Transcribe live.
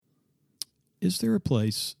is there a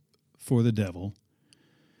place for the devil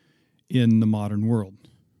in the modern world,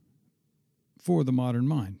 for the modern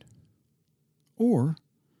mind? Or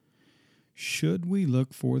should we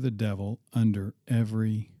look for the devil under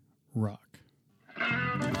every rock?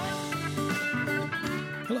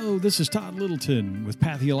 Hello, this is Todd Littleton with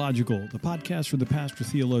Pathological, the podcast for the pastor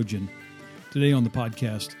theologian. Today on the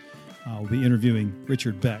podcast, I'll be interviewing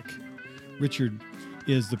Richard Beck. Richard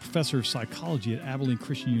is the professor of psychology at Abilene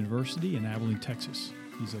Christian University in Abilene, Texas.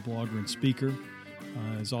 He's a blogger and speaker,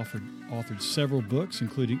 has authored several books,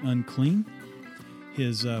 including Unclean.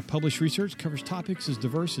 His published research covers topics as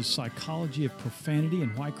diverse as psychology of profanity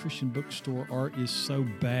and why Christian bookstore art is so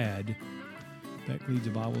bad. Beck leads a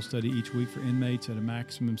Bible study each week for inmates at a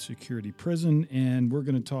maximum security prison, and we're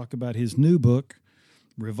going to talk about his new book,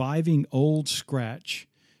 Reviving Old Scratch,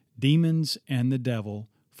 Demons and the Devil,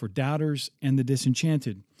 for Doubters and the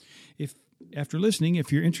Disenchanted. After listening,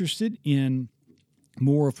 if you're interested in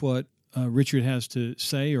more of what Richard has to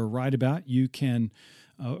say or write about, you can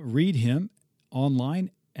read him online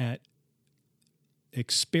at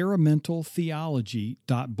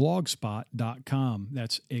experimentaltheology.blogspot.com.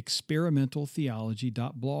 That's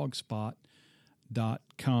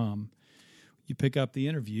experimentaltheology.blogspot.com. You pick up the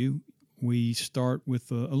interview. We start with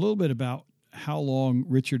a little bit about how long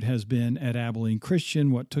Richard has been at Abilene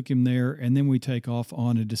Christian, what took him there, and then we take off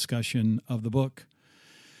on a discussion of the book.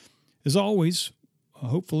 As always,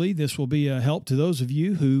 hopefully this will be a help to those of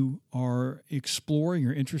you who are exploring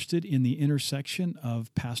or interested in the intersection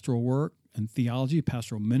of pastoral work and theology,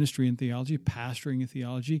 pastoral ministry and theology, pastoring and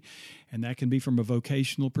theology, and that can be from a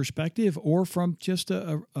vocational perspective or from just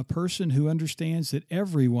a person who understands that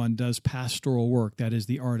everyone does pastoral work. That is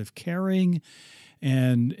the art of caring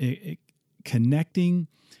and connecting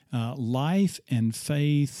life and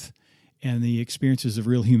faith and the experiences of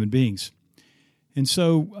real human beings. And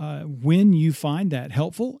so when you find that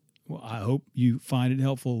helpful, well, I hope you find it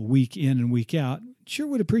helpful week in and week out. Sure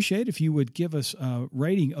would appreciate if you would give us a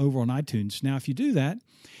rating over on iTunes. Now, if you do that,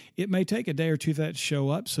 it may take a day or two for that to show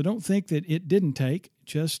up, so don't think that it didn't take.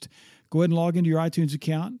 Just go ahead and log into your iTunes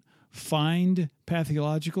account, find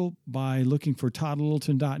Pathological by looking for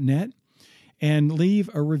toddlittleton.net, and leave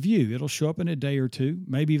a review. It'll show up in a day or two,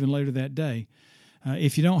 maybe even later that day.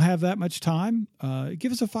 If you don't have that much time,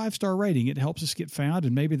 give us a 5-star rating. It helps us get found,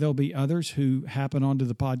 and maybe there'll be others who happen onto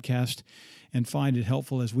the podcast and find it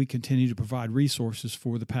helpful as we continue to provide resources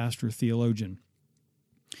for the pastor theologian.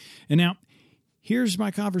 And now, here's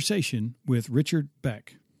my conversation with Richard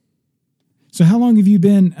Beck. So how long have you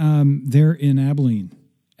been there in Abilene,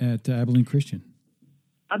 at Abilene Christian?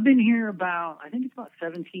 I've been here about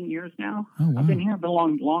 17 years now. Oh, wow. I've been here for a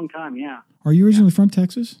long time, yeah. Are you originally from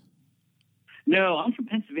Texas? No, I'm from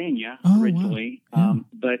Pennsylvania originally, wow. Yeah.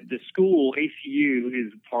 But the school, ACU,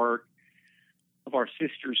 is part of our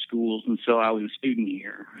sister schools, and so I was a student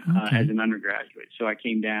here as an undergraduate. So I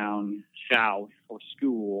came down south for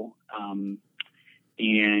school, and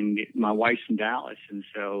my wife's from Dallas, and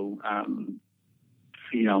so,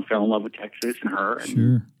 fell in love with Texas and her, and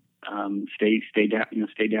sure. Stayed down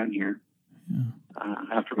here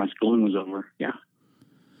after my schooling was over, yeah.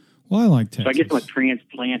 Well, I like Texas. So I guess I'm a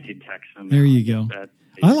transplanted Texan. There you go.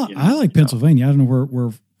 I like Pennsylvania. I don't know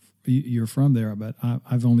where you're from there, but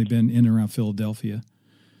I've only been in and around Philadelphia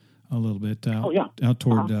a little bit. Out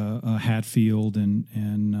toward Hatfield and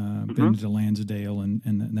been to Lansdale and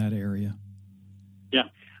that area. Yeah,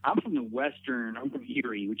 I'm from I'm from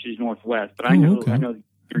Erie, which is northwest, but I know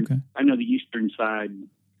the eastern side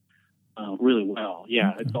really well.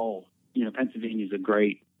 Yeah, okay. It's all Pennsylvania's a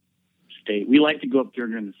great state. We like to go up there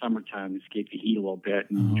during the summertime to escape the heat a little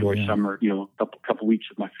bit and enjoy summer, a couple weeks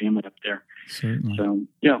with my family up there. Certainly. So,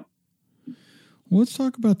 yeah. Well, let's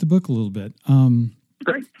talk about the book a little bit.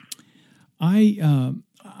 Great. I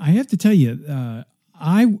have to tell you,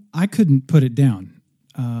 I couldn't put it down.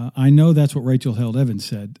 I know that's what Rachel Held Evans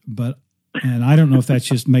said, and I don't know if that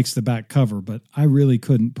just makes the back cover, but I really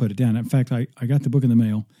couldn't put it down. In fact, I got the book in the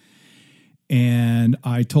mail, and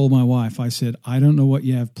I told my wife, I said, I don't know what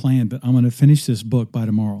you have planned, but I'm going to finish this book by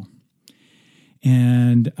tomorrow.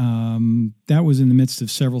 And that was in the midst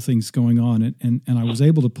of several things going on, and I was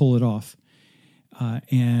able to pull it off.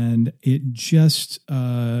 And it just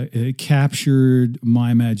it captured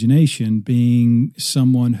my imagination, being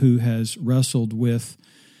someone who has wrestled with,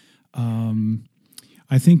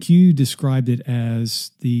 I think you described it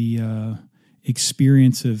as the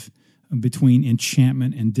experience of between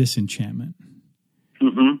enchantment and disenchantment.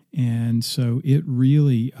 Mm-hmm. And so it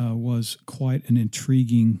really was quite an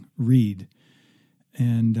intriguing read.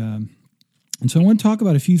 And And so I want to talk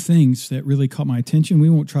about a few things that really caught my attention.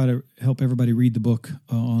 We won't try to help everybody read the book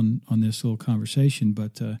on this little conversation,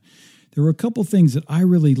 but there were a couple things that I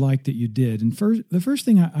really liked that you did. And the first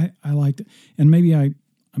thing I liked, and maybe I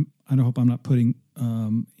hope I'm not putting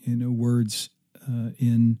words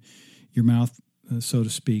in your mouth, so to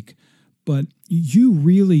speak, but you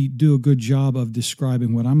really do a good job of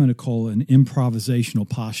describing what I'm going to call an improvisational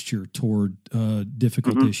posture toward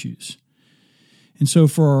difficult issues. And so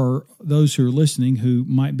for those who are listening who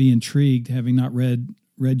might be intrigued, having not read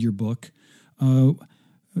your book,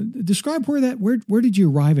 describe where did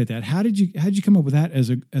you arrive at that? How did you come up with that as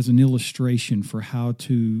an illustration for how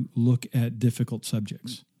to look at difficult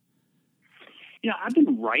subjects? I've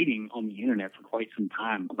been writing on the internet for quite some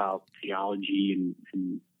time about theology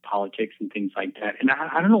and politics and things like that. And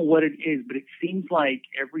I don't know what it is, but it seems like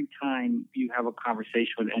every time you have a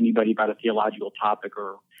conversation with anybody about a theological topic,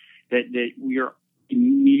 or that we are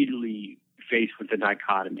immediately faced with a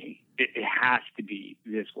dichotomy. It has to be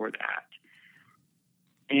this or that.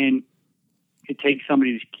 And it takes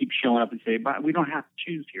somebody to keep showing up and say, but we don't have to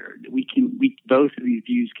choose here. Both of these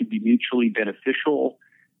views can be mutually beneficial.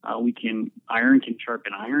 Iron can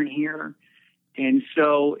sharpen iron here. And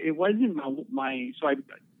so it wasn't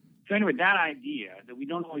so anyway, that idea that we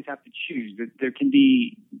don't always have to choose, that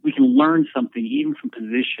we can learn something even from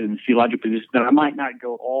theological positions that I might not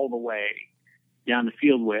go all the way down the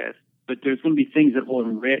field with, but there's going to be things that will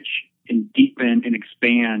enrich and deepen and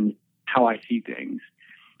expand how I see things.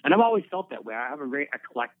 And I've always felt that way. I have a very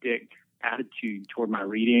eclectic attitude toward my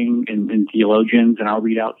reading and theologians, and I'll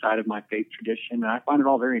read outside of my faith tradition, and I find it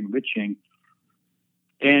all very enriching.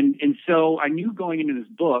 And so I knew going into this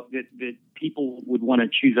book that people would want to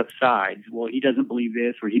choose up sides. Well, he doesn't believe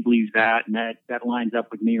this, or he believes that, and that lines up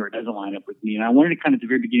with me, or it doesn't line up with me. And I wanted to kind of at the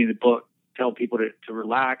very beginning of the book tell people to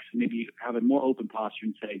relax and maybe have a more open posture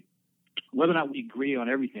and say, whether or not we agree on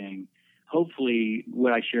everything, hopefully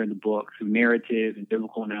what I share in the book through narrative and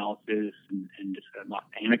biblical analysis and just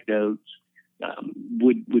anecdotes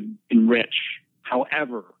would enrich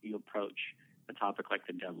however you approach a topic like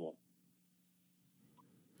the devil.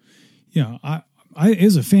 Yeah, it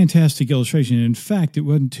is a fantastic illustration. In fact, it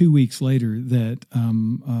wasn't 2 weeks later that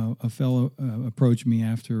a fellow approached me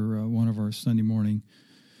after one of our Sunday morning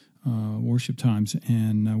worship times,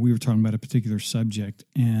 and we were talking about a particular subject,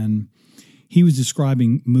 and he was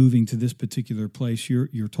describing moving to this particular place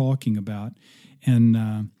you're talking about,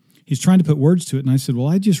 and he's trying to put words to it. And I said, well,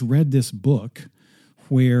 I just read this book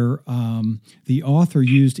where the author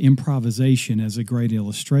used improvisation as a great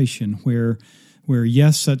illustration, where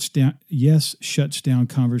yes shuts down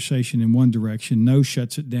conversation in one direction, no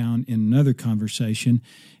shuts it down in another conversation.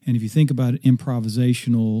 And if you think about it,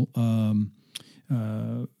 improvisational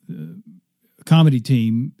comedy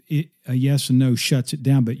team, a yes and no shuts it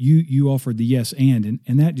down, but you offered the yes and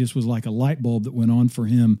that just was like a light bulb that went on for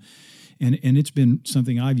him. And it's been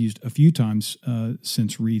something I've used a few times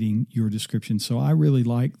since reading your description. So I really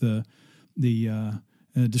like the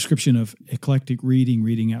description of eclectic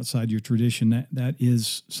reading outside your tradition. That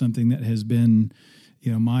is something that has been,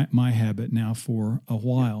 my habit now for a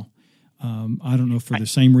while. I don't know for the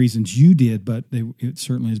same reasons you did, but it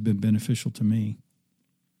certainly has been beneficial to me.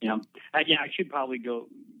 Yeah. I should probably go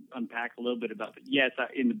unpack a little bit about it. Yes,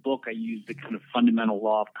 in the book, I use the kind of fundamental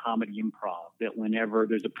law of comedy improv, that whenever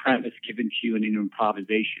there's a premise given to you in an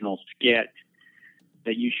improvisational skit,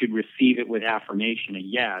 that you should receive it with affirmation, a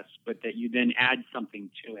yes, but that you then add something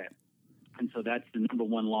to it. And so that's the number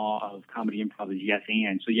one law of comedy improv is yes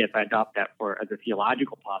and. So yes, I adopt that as a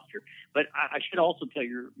theological posture. But I should also tell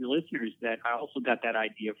your listeners that I also got that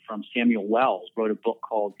idea from Samuel Wells, wrote a book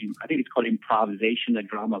called, I think it's called Improvisation, the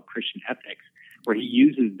Drama of Christian Ethics, where he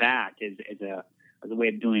uses that as a way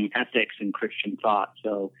of doing ethics and Christian thought.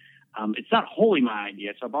 So it's not wholly my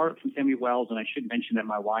idea. So I borrowed it from Samuel Wells, and I should mention that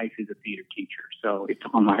my wife is a theater teacher, so it's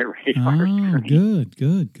on my radar. Oh,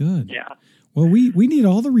 good. Yeah. Well, we need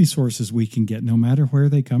all the resources we can get, no matter where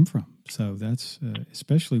they come from. So that's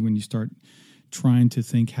especially when you start trying to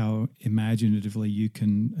think how imaginatively you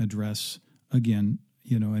can address, again,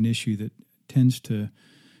 an issue that tends to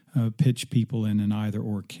pitch people in an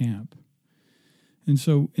either-or camp. And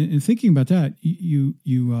so in thinking about that, you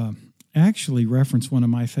actually reference one of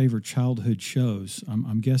my favorite childhood shows.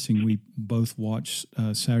 I'm guessing we both watched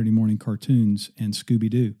Saturday morning cartoons and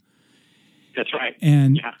Scooby-Doo. That's right.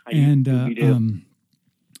 And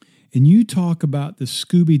you talk about the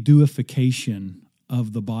Scooby-Dooification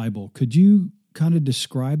of the Bible. Could you kind of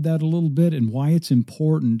describe that a little bit and why it's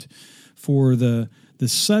important for the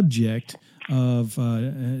subject of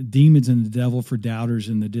demons and the devil for doubters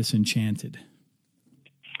and the disenchanted?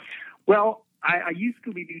 Well, I use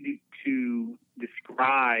Scooby-Doo to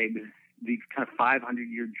describe these kind of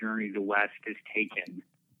 500-year journey the West has taken,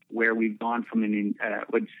 where we've gone from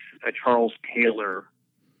what Charles Taylor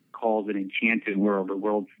calls an enchanted world, a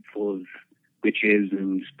world full of witches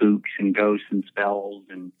and spooks and ghosts and spells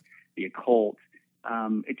and the occult,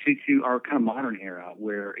 to our kind of modern era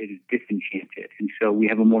where it is disenchanted. And so we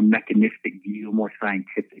have a more mechanistic view, a more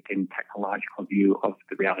scientific and technological view of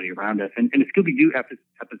the reality around us. And the Scooby-Doo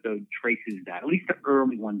episode traces that, at least the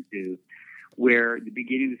early ones do, where the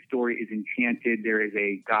beginning of the story is enchanted. There is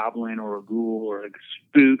a goblin or a ghoul or a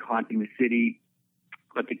spook haunting the city,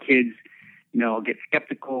 but the kids, get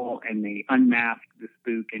skeptical and they unmask the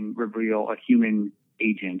spook and reveal a human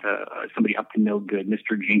agent, somebody up to no good,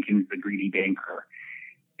 Mr. Jenkins, the greedy banker.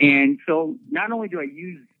 And so not only do I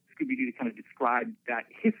use Scooby-Doo to kind of describe that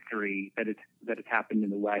history that has happened in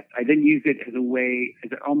the West, I then use it as a way, as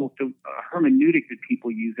almost a hermeneutic that people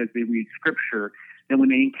use as they read Scripture. Then when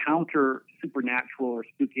they encounter supernatural or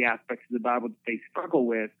spooky aspects of the Bible that they struggle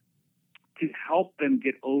with, to help them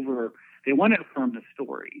get over, they want to affirm the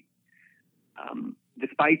story,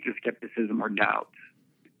 despite their skepticism or doubts.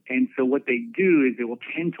 And so what they do is they will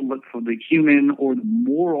tend to look for the human or the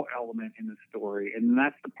moral element in the story, and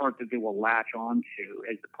that's the part that they will latch on to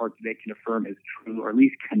as the part that they can affirm as true, or at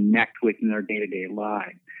least connect with in their day-to-day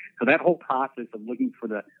lives. So that whole process of looking for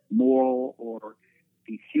the moral or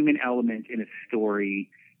the human element in a story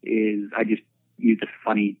is, I just use a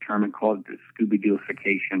funny term and call it the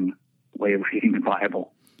Scooby-Dooification way of reading the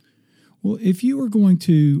Bible. Well, if you were going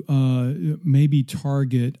to maybe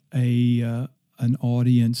target an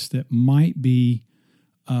audience that might be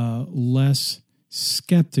less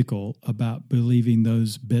skeptical about believing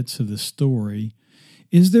those bits of the story,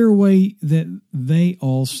 is there a way that they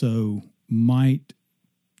also might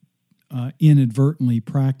inadvertently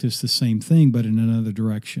practice the same thing, but in another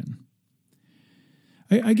direction?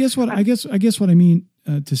 I guess what I mean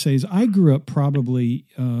to say is I grew up probably,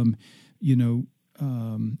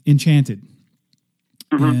 enchanted,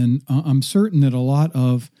 and I'm certain that a lot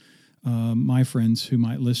of my friends who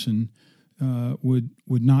might listen would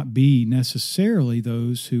not be necessarily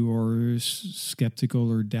those who are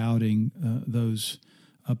skeptical or doubting those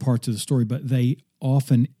parts of the story, but they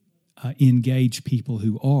often engage people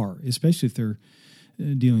who are, especially if they're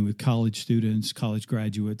dealing with college students, college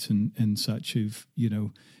graduates, and such who've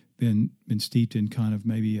been steeped in kind of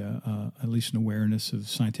maybe at least an awareness of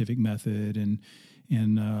scientific method and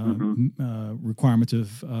requirements of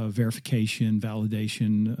verification,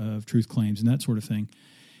 validation of truth claims, and that sort of thing.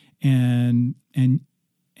 And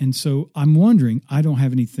so I'm wondering, I don't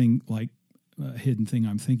have anything like a hidden thing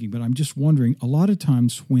I'm thinking, but I'm just wondering, a lot of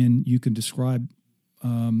times when you can describe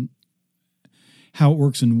how it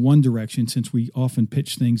works in one direction, since we often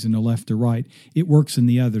pitch things in the left or right, it works in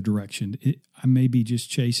the other direction. I may be just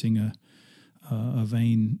chasing a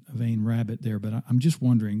vain rabbit there, but I'm just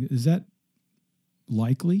wondering, is that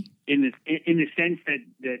likely? In the sense that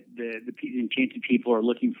the enchanted people are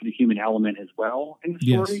looking for the human element as well in the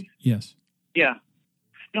story? Yes. Yeah.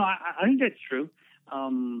 No, I think that's true.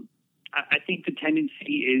 I think the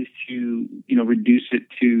tendency is to, reduce it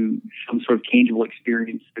to some sort of tangible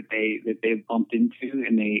experience that they've bumped into,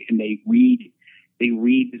 and they read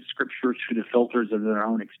the scriptures through the filters of their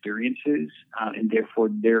own experiences, and therefore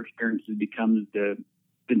their experiences becomes the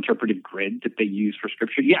interpretive grid that they use for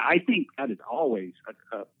scripture. Yeah, I think that is always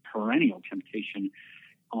a perennial temptation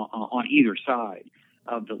on either side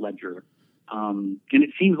of the ledger. And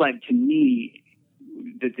it seems like to me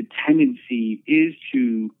that the tendency is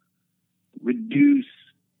to reduce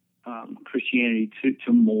Christianity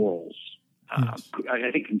to morals. Yes.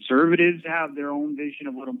 I think conservatives have their own vision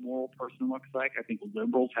of what a moral person looks like. I think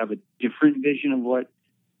liberals have a different vision of what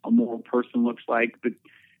a moral person looks like. But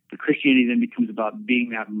Christianity then becomes about being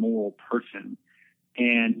that moral person.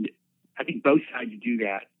 And I think both sides do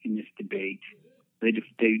that in this debate. They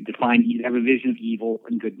define, they have a vision of evil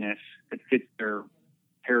and goodness that fits their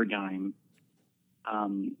paradigm.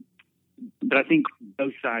 But I think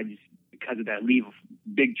both sides, because of that, leave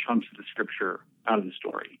big chunks of the scripture out of the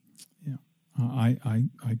story. Yeah, I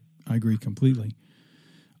agree completely.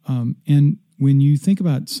 And when you think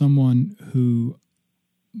about someone who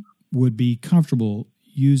would be comfortable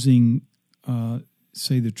using,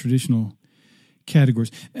 say, the traditional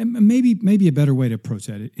categories, and maybe a better way to approach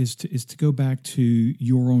that is to go back to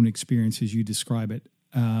your own experience as you describe it.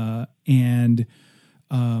 And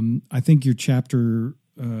I think your chapter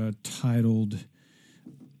titled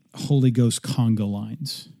Holy Ghost Conga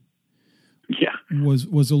Lines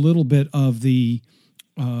was a little bit of the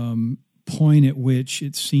point at which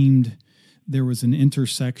it seemed there was an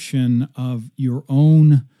intersection of your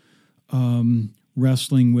own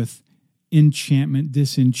wrestling with enchantment,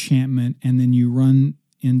 disenchantment, and then you run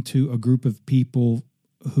into a group of people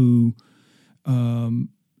who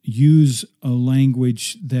use a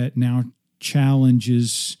language that now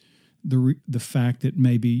challenges the fact that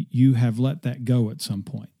maybe you have let that go at some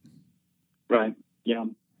point. Right. Yeah.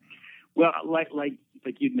 Well, like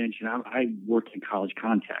you'd mentioned, I work in college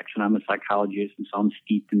context, and I'm a psychologist, and so I'm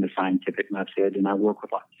steeped in the scientific method, and I work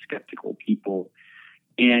with lots of skeptical people.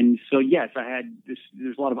 And so, yes, I had this.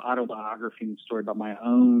 There's a lot of autobiography and story about my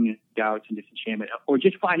own doubts and disenchantment, or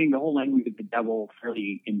just finding the whole language of the devil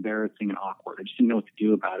fairly embarrassing and awkward. I just didn't know what to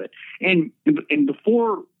do about it. And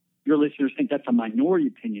before your listeners think that's a minority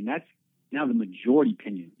opinion, that's now the majority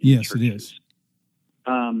opinion. Yes, it is.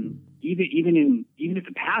 Even if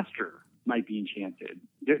the pastor might be enchanted,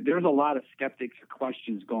 there's a lot of skeptics or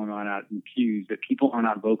questions going on out in the pews that people are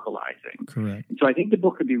not vocalizing. Correct. And so I think the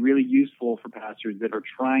book could be really useful for pastors that are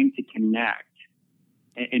trying to connect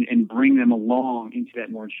and bring them along into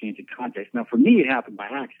that more enchanted context. Now, for me, it happened by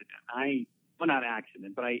accident. Not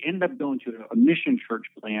accident, but I ended up going to a mission church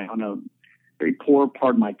plant on a very poor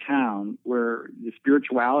part of my town where the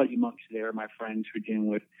spirituality amongst there, my friends who are dealing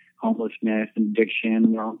with homelessness and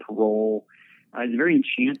addiction, they're on parole. It's a very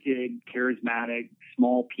enchanted, charismatic,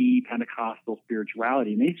 small P Pentecostal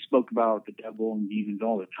spirituality. And they spoke about the devil and demons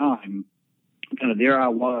all the time. Kind of there I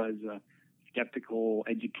was, a skeptical,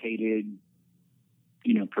 educated,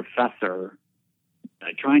 professor,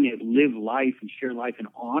 trying to live life and share life and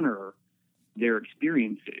honor their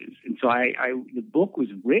experiences. And so the book was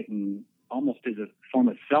written almost as a form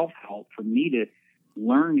of self-help for me to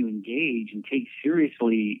learn to engage and take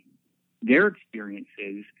seriously their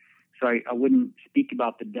experiences. So I wouldn't speak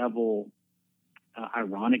about the devil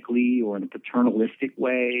ironically or in a paternalistic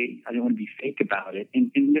way. I didn't want to be fake about it.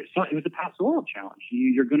 And it was a pastoral challenge.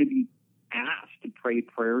 You're going to be asked to pray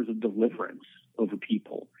prayers of deliverance over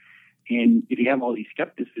people. And if you have all these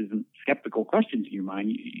skeptical questions in your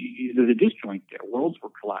mind, there's a disjoint there. Worlds were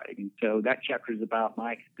colliding. And so that chapter is about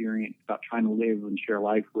my experience, about trying to live and share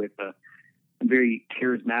life with a very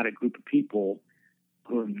charismatic group of people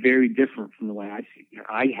who are very different from the way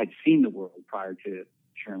I had seen the world prior to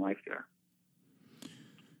sharing life there.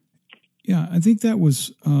 Yeah, I think that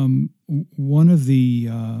was one of the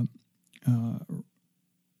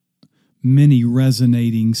many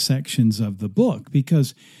resonating sections of the book,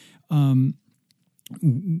 because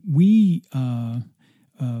we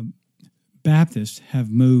Baptists have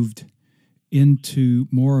moved into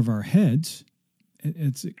more of our heads.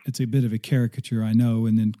 It's a bit of a caricature, I know,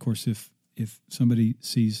 and then of course if somebody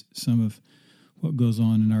sees some of what goes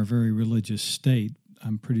on in our very religious state,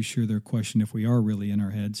 I'm pretty sure they're questioning if we are really in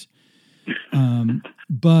our heads.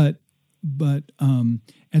 But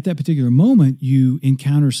at that particular moment, you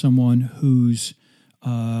encounter someone whose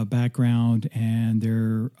background and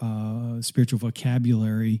their spiritual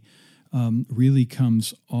vocabulary really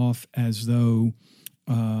comes off as though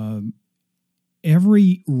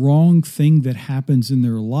every wrong thing that happens in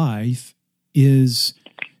their life is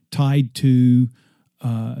tied to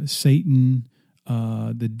Satan,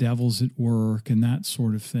 the devil's at work, and that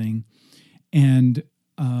sort of thing. And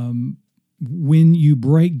when you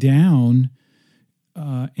break down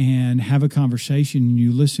and have a conversation and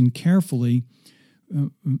you listen carefully,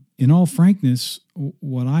 in all frankness,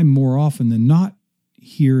 what I more often than not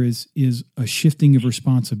hear is a shifting of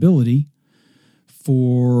responsibility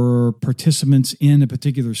for participants in a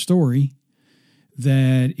particular story,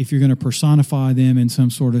 that if you're going to personify them in some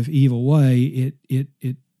sort of evil way,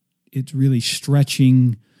 it's really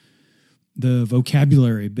stretching the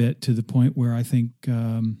vocabulary a bit to the point where I think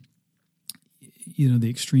the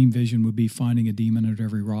extreme vision would be finding a demon under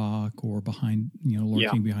every rock or behind,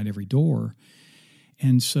 lurking behind every door.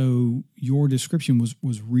 And so your description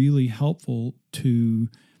was really helpful to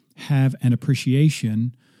have an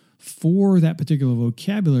appreciation for that particular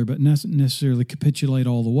vocabulary, but not necessarily capitulate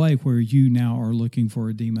all the way where you now are looking for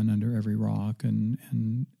a demon under every rock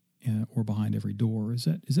and or behind every door. Is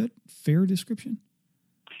that fair description?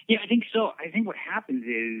 Yeah, I think so. I think what happens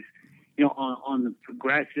is, on the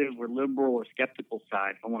progressive or liberal or skeptical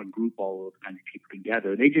side, if I want to group all those kinds of people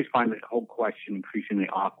together, they just find this whole question increasingly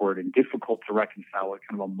awkward and difficult to reconcile with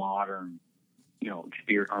kind of a modern,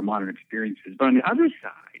 experience, our modern experiences. But on the other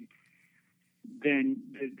side, then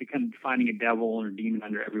the kind of finding a devil or a demon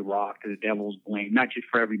under every rock, the devil's blamed, not just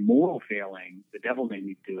for every moral failing, the devil made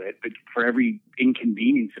me do it, but for every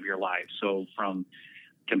inconvenience of your life. So from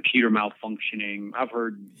computer malfunctioning, I've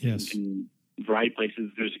heard in variety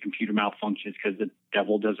places there's a computer malfunction because the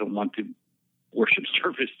devil doesn't want the worship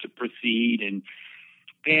service to proceed. And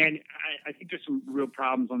I think there's some real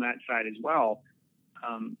problems on that side as well.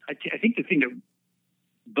 I think the thing that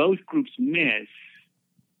both groups miss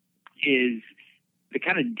is the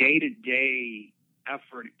kind of day-to-day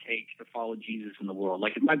effort it takes to follow Jesus in the world.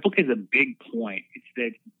 Like, my book has a big point. It's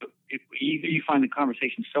that either you find the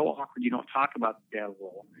conversation so awkward you don't talk about the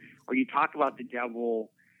devil, or you talk about the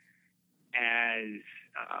devil as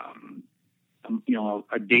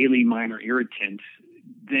a daily minor irritant,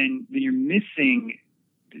 then you're missing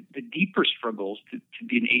the deeper struggles to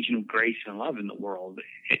be an agent of grace and love in the world.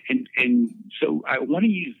 And so I want to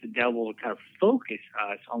use the devil to kind of focus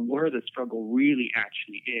us on where the struggle really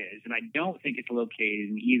actually is. And I don't think it's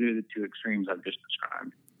located in either of the two extremes I've just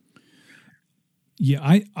described. Yeah,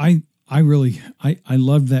 I really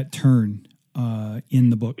love that turn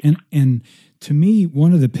in the book. And to me,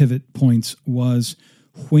 one of the pivot points was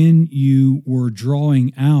when you were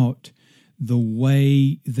drawing out the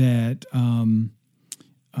way that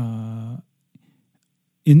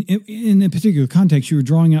in a particular context, you were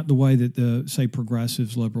drawing out the way that the, say,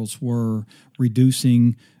 progressives, liberals were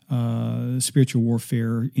reducing spiritual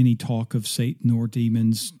warfare, any talk of Satan or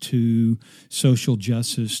demons, to social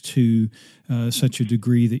justice to such a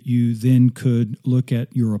degree that you then could look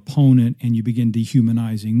at your opponent and you begin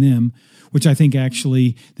dehumanizing them, which I think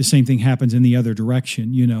actually the same thing happens in the other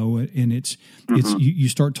direction, and it's you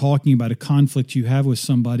start talking about a conflict you have with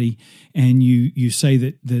somebody and you say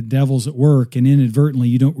that the devil's at work, and inadvertently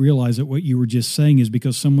you don't realize that what you were just saying is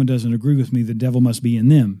because someone doesn't agree with me, the devil must be in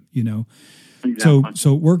them, Exactly.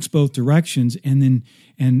 So it works both directions, and then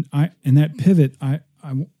that pivot, I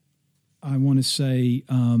want to say,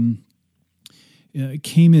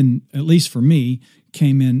 came in, at least for me,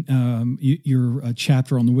 your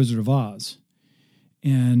chapter on the Wizard of Oz,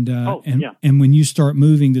 and when you start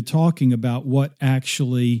moving to talking about what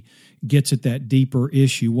actually gets at that deeper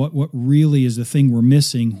issue, what really is the thing we're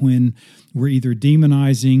missing when we're either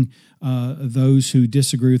demonizing those who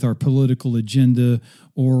disagree with our political agenda,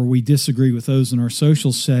 or we disagree with those in our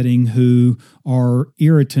social setting who are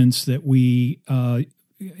irritants that we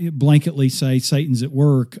blanketly say Satan's at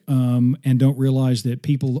work, and don't realize that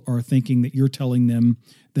people are thinking that you're telling them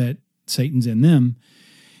that Satan's in them,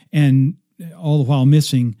 and all the while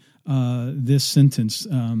missing this sentence: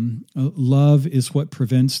 love is what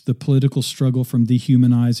prevents the political struggle from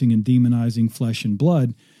dehumanizing and demonizing flesh and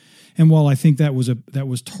blood. And while I think that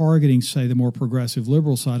was targeting, say, the more progressive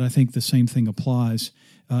liberal side, I think the same thing applies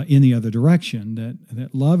in the other direction,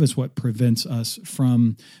 that love is what prevents us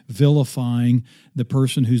from vilifying the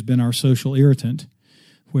person who's been our social irritant,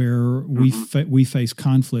 where we face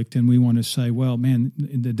conflict and we want to say, well, man,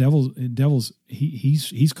 the devil's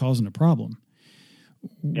he's causing a problem.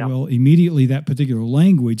 Yeah. Well, immediately that particular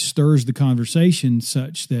language stirs the conversation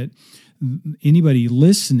such that anybody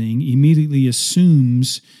listening immediately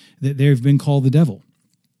assumes that they've been called the devil.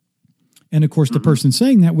 And of course, the person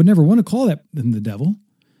saying that would never want to call them the devil,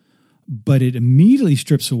 but it immediately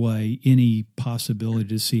strips away any possibility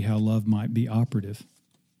to see how love might be operative.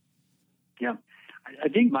 Yeah. I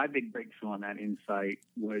think my big breakthrough on that insight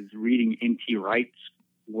was reading N.T. Wright's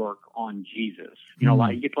work on Jesus. You get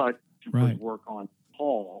a lot of his work on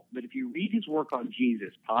Paul, but if you read his work on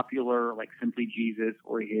Jesus, popular, like Simply Jesus,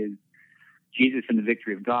 or his Jesus and the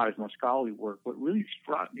Victory of God, his more scholarly work, what really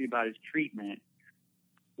struck me about his treatment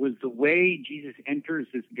was the way Jesus enters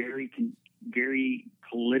this very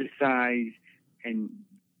politicized and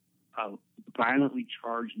violently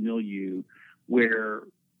charged milieu where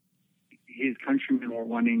his countrymen were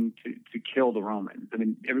wanting to kill the Romans. I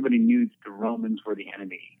mean, everybody knew that the Romans were the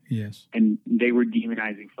enemy. Yes. And they were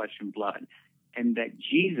demonizing flesh and blood. And that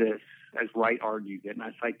Jesus, as Wright argued it, and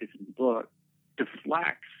I cite this in the book,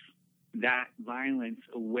 deflects that violence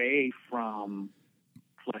away from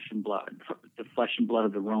flesh and blood, the flesh and blood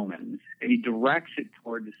of the Romans, and he directs it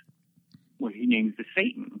towards what he names the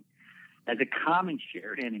Satan as a common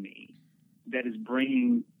shared enemy that is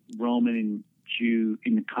bringing Roman and Jew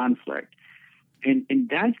into conflict. And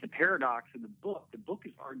that's the paradox of the book. The book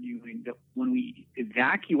is arguing that when we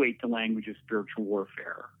evacuate the language of spiritual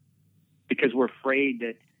warfare, because we're afraid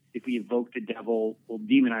that if we evoke the devil, we'll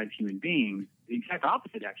demonize human beings, the exact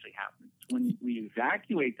opposite actually happens. When we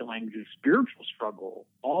evacuate the language of spiritual struggle,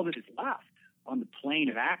 all that is left on the plane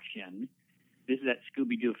of action, this is that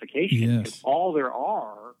Scooby-Dooification. Yes. All there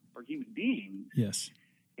are human beings. Yes.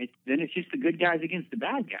 Then it's just the good guys against the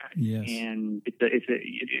bad guys. Yes. And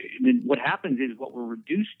then what happens is what we're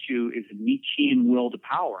reduced to is a Nietzschean will to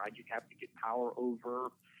power. I just have to get power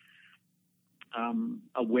over,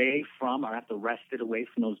 away from, I have to wrest it away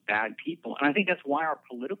from those bad people. And I think that's why our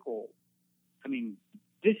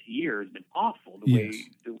this year has been awful, the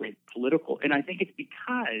way political. And I think it's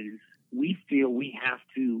because we feel we have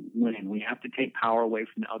to win. We have to take power away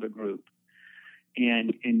from the other group.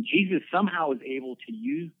 And Jesus somehow was able to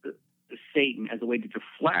use the Satan as a way to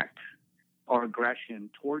deflect our aggression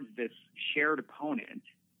towards this shared opponent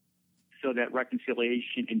so that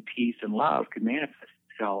reconciliation and peace and love could manifest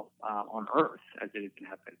itself on earth as it is in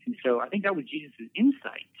heaven. And so I think that was Jesus'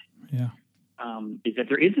 insight. Yeah. Is that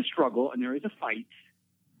there is a struggle and there is a fight,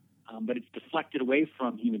 but it's deflected away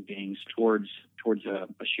from human beings towards a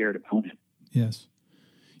shared opponent. Yes.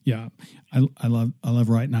 Yeah. I love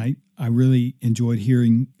Wright, and I really enjoyed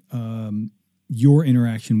hearing your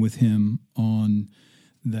interaction with him on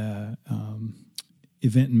the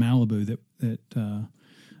event in Malibu that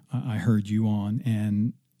I heard you on,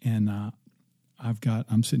 and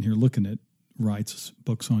I'm sitting here looking at Wright's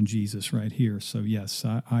books on Jesus right here. So yes,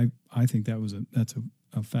 I think that's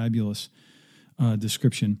a fabulous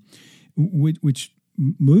description, which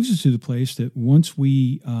moves us to the place that once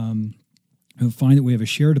we find that we have a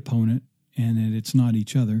shared opponent and that it's not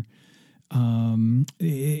each other,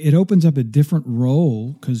 it opens up a different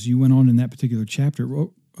role, because you went on in that particular chapter,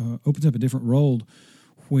 opens up a different role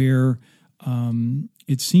where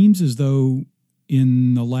it seems as though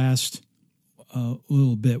in the last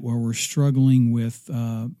little bit where we're struggling with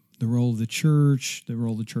the role of the church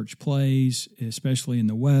plays, especially in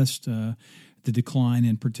the West, the decline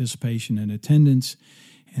in participation and attendance.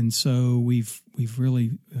 And so we've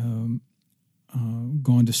really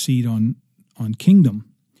gone to seed on kingdom.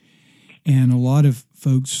 And a lot of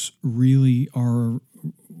folks really are,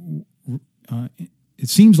 it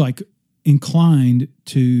seems like, inclined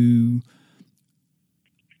to,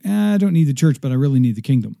 I don't need the church, but I really need the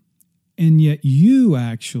kingdom. And yet you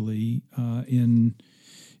actually, in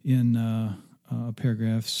a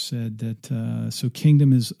paragraph, said that, so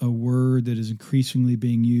kingdom is a word that is increasingly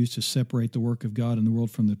being used to separate the work of God in the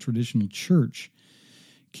world from the traditional church.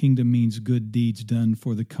 Kingdom means good deeds done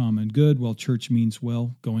for the common good, while church means,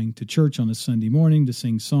 well, going to church on a Sunday morning to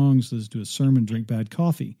sing songs, listen to a sermon, drink bad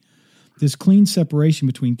coffee. This clean separation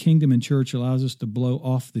between kingdom and church allows us to blow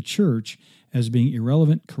off the church as being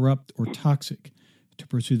irrelevant, corrupt, or toxic, to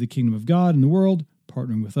pursue the kingdom of God in the world,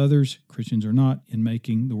 partnering with others, Christians or not, in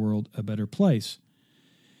making the world a better place.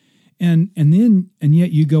 And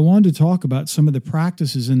yet you go on to talk about some of the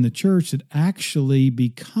practices in the church that actually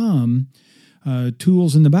become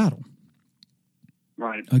tools in the battle,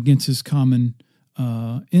 right, against this common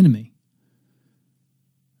enemy.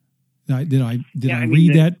 Did I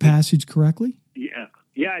read that passage correctly?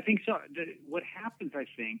 Yeah, I think so. What happens, I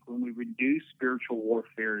think, when we reduce spiritual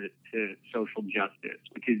warfare to social justice,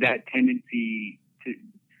 because that tendency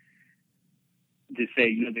to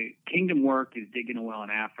say, the kingdom work is digging a well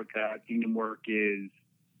in Africa, kingdom work is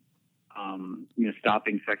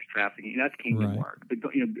stopping sex trafficking. That's kingdom work. But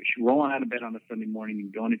rolling out of bed on a Sunday morning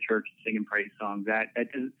and going to church and singing praise songs, that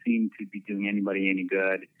doesn't seem to be doing anybody any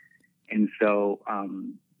good. And so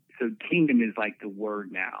kingdom is like the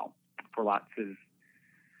word now for lots of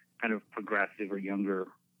kind of progressive or younger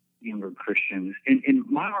Christians. And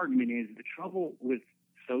my argument is the trouble with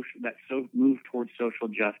move towards social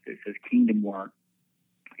justice as kingdom work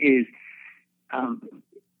is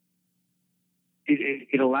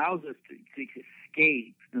it allows us to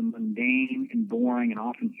escape the mundane and boring and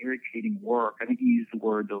often irritating work. I think you used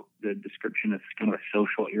the description as kind of a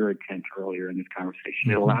social irritant earlier in this conversation.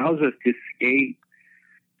 Mm-hmm. It allows us to escape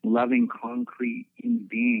loving concrete human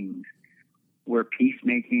beings where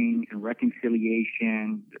peacemaking and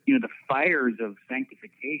reconciliation, the fires of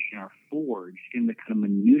sanctification are forged in the kind of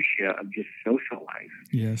minutia of just social life.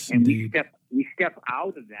 Yes, and indeed. we step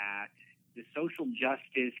out of that, the social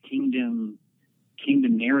justice kingdom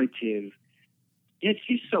narrative. It's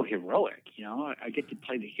just so heroic, I get to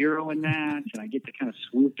play the hero in that, and I get to kind of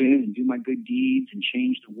swoop in and do my good deeds and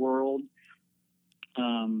change the world.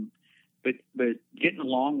 But getting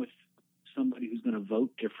along with somebody who's going to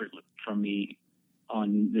vote differently from me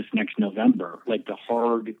on this next November, like the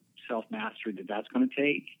hard self-mastery that's going to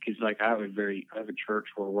take, because I have a church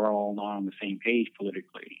where we're all not on the same page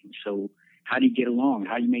politically. And so how do you get along?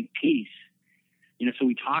 How do you make peace? So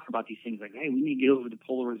we talk about these things like, hey, we need to get over the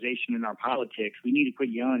polarization in our politics. We need to quit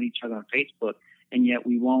yelling at each other on Facebook. And yet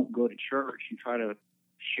we won't go to church and try to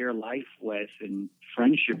share life with and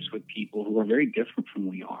friendships with people who are very different from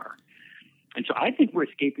we are. And so I think we're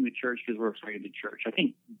escaping the church because we're afraid of the church. I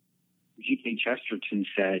think G.K. Chesterton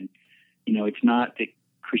said, it's not that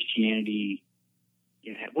Christianity,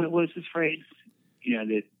 what was his phrase?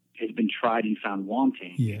 That has been tried and found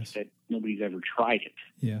wanting. Yes. That nobody's ever tried it.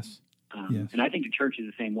 Yes. Yes. And I think the church is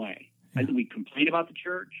the same way. Yeah. I think we complain about the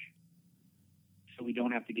church so we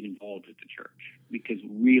don't have to get involved with the church. Because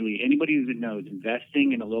really, anybody who knows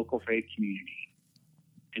investing in a local faith community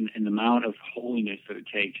and the amount of holiness that it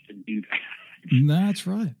takes to do that. That's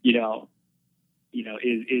right.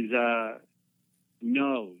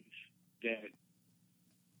 Knows that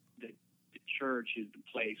the church is the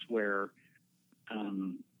place where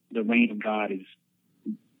the reign of God is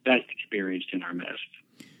best experienced in our midst.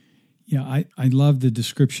 Yeah, I love the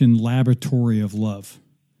description "laboratory of love"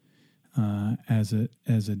 as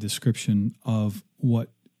a description of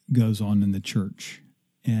what goes on in the church,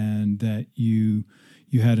 and that you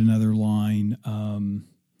had another line.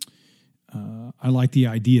 I like the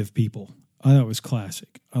idea of people. I thought it was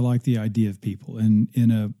classic. I like the idea of people, and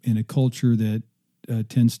in a culture that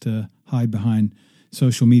tends to hide behind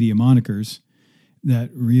social media monikers, that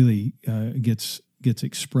really gets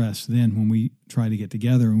expressed then when we try to get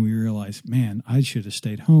together and we realize, man, I should have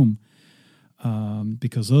stayed home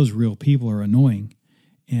because those real people are annoying,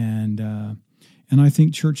 and I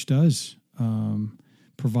think church does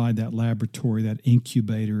provide that laboratory, that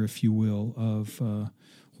incubator, if you will, of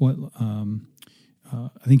what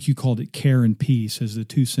I think you called it care and peace as the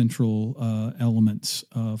two central elements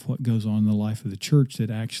of what goes on in the life of the church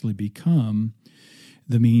that actually become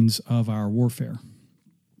the means of our warfare.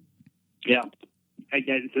 Yeah.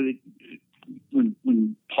 So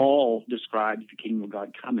when Paul describes the kingdom of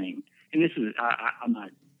God coming, and this is, I'm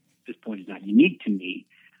not, this point is not unique to me,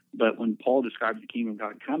 but when Paul describes the kingdom of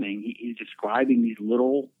God coming, he's describing these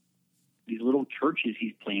little churches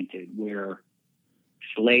he's planted where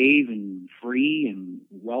slave and free and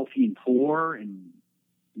wealthy and poor and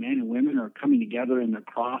men and women are coming together and they're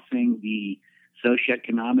crossing the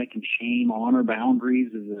socioeconomic and shame honor boundaries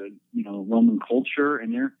of the Roman culture,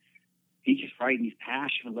 and he's just writing these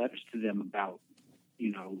passionate letters to them about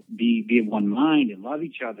be of one mind and love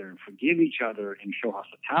each other and forgive each other and show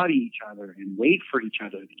hospitality to each other and wait for each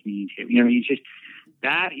other to communicate. He's just,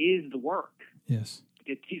 that is the work. Yes,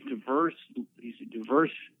 it's these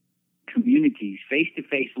diverse communities,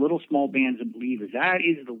 face-to-face, little small bands of believers. That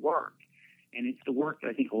is the work. And it's the work that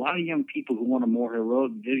I think a lot of young people who want a more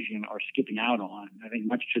heroic vision are skipping out on, I think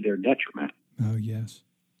much to their detriment. Oh, yes.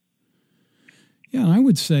 Yeah, and I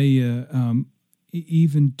would say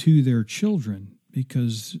even to their children,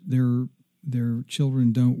 because their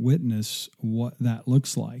children don't witness what that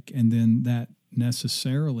looks like. And then that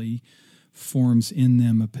necessarily forms in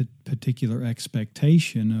them a particular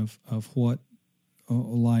expectation of what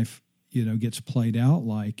life gets played out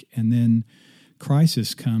like, and then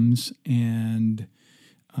crisis comes, and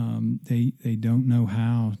they don't know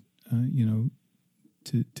how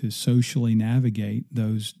to socially navigate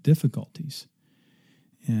those difficulties.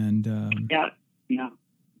 And yeah.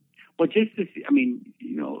 Well, just to see,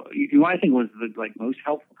 what I think was the most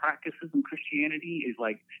helpful practices in Christianity is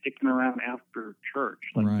sticking around after church,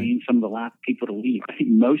 right. Being some of the last people to leave. I think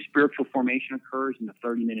most spiritual formation occurs in the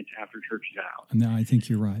 30 minutes after church is out. And I think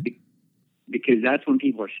you're right. Because that's when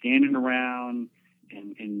people are standing around,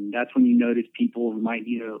 and that's when you notice people who might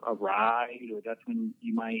need a ride, or that's when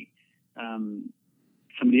you might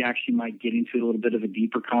somebody actually might get into a little bit of a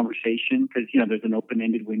deeper conversation because there's an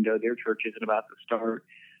open-ended window. Their church isn't about to start.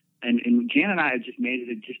 And Jan and I have just made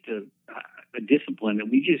it just a discipline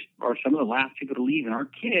that we just are some of the last people to leave. And our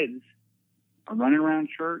kids are running around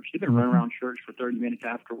church. They've been running around church for 30 minutes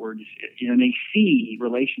afterwards. And they see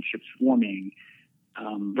relationships forming.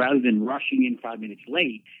 Rather than rushing in 5 minutes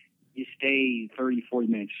late, you stay 30, 40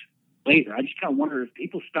 minutes later. I just kind of wonder if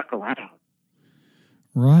people stuck around.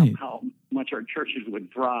 Right. How much our churches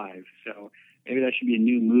would thrive. So maybe that should be a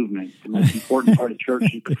new movement. The most important part of church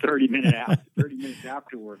is the 30 minutes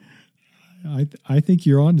afterward. I think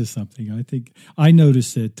you're onto something. I think I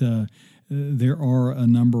noticed that there are a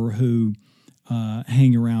number who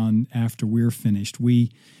hang around after we're finished. We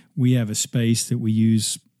have a space that we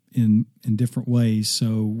use in different ways.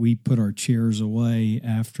 So we put our chairs away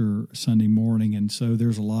after Sunday morning, and so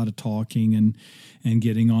there's a lot of talking and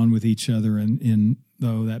getting on with each other in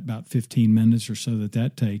that about 15 minutes or so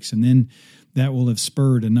that takes. And then that will have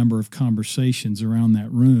spurred a number of conversations around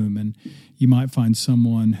that room. And you might find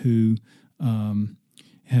someone who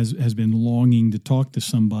has been longing to talk to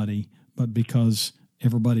somebody, but because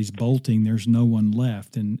everybody's bolting, there's no one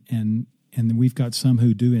left. And we've got some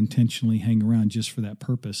who do intentionally hang around just for that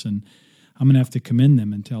purpose. And I'm going to have to commend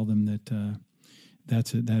them and tell them that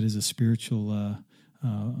that is a spiritual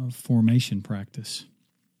formation practice.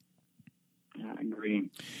 I agree.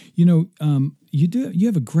 You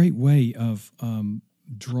have a great way of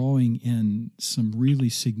drawing in some really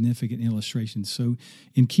significant illustrations. So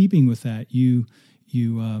in keeping with that, you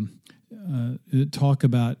talk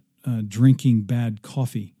about drinking bad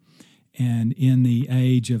coffee. And in the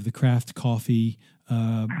age of the craft coffee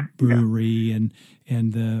brewery and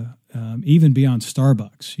the even beyond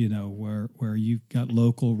Starbucks, where you've got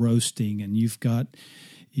local roasting and you've got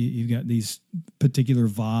these particular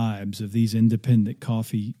vibes of these independent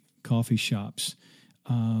coffee shops.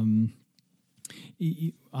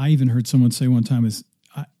 I even heard someone say one time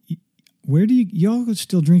where do y'all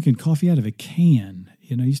still drinking coffee out of a can?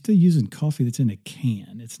 You're still using coffee that's in a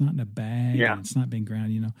can. It's not in a bag. Yeah. And it's not being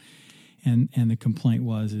ground, And the complaint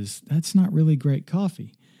is that's not really great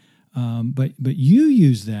coffee. But you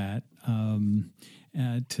use that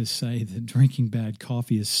to say that drinking bad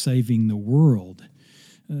coffee is saving the world.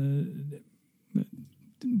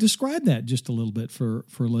 Describe that just a little bit for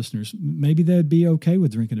listeners. Maybe they'd be okay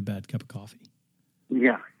with drinking a bad cup of coffee.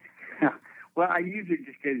 Yeah. Well, I use it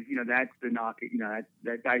just because, that's the knock.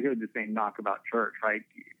 That I heard the same knock about church, right?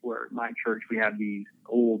 Where at my church, we have these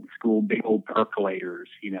old school, big old percolators,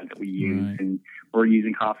 that we use, right. And we're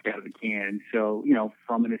using coffee out of the can. So,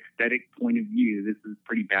 from an aesthetic point of view, this is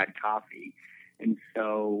pretty bad coffee. And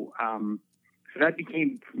so, so that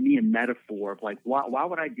became for me a metaphor of like, why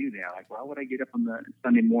would I do that? Like, why would I get up on the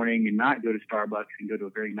Sunday morning and not go to Starbucks and go to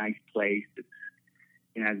a very nice place that's,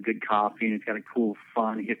 has good coffee and it's got a cool,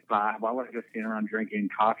 fun, hip vibe? Why would I go sit around drinking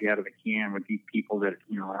coffee out of a can with these people that,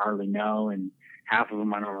 I hardly know, and half of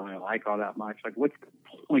them I don't really like all that much? Like, what's the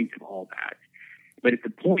point of all that? But if the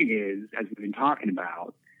point is, as we've been talking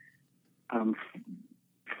about,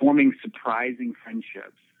 forming surprising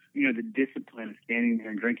friendships, the discipline of standing there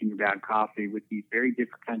and drinking your bad coffee with these very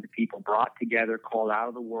different kinds of people brought together, called out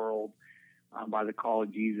of the world by the call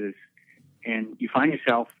of Jesus. And you find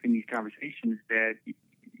yourself in these conversations that these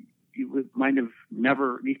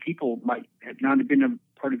people might have not been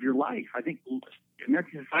a part of your life. I think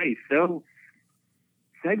American society is so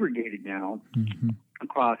segregated now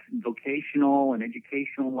across vocational and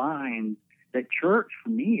educational lines that church, for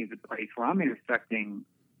me, is a place where I'm intersecting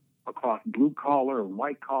across blue collar and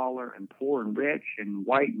white collar and poor and rich and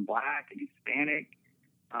white and black and Hispanic.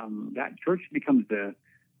 That church becomes the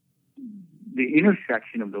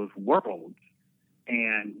intersection of those worlds.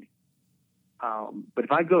 And but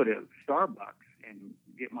if I go to Starbucks and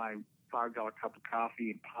get my $5 cup of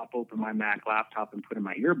coffee and pop open my Mac laptop and put in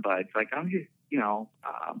my earbuds, like I'm just,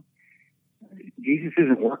 Jesus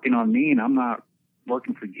isn't working on me, and I'm not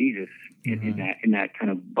working for Jesus in that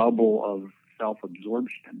kind of bubble of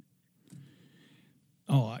self-absorption.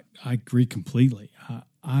 Oh, I agree completely.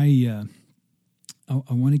 I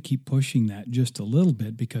want to keep pushing that just a little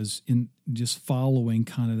bit, because in just following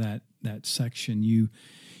kind of that section, you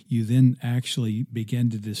then actually begin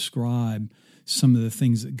to describe some of the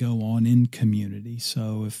things that go on in community.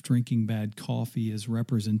 So if drinking bad coffee is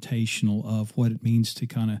representational of what it means to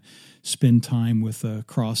kind of spend time with a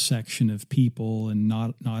cross-section of people and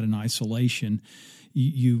not in isolation,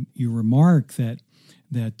 you remark that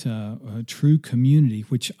a true community,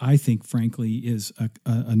 which I think, frankly, is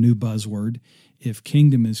a new buzzword. If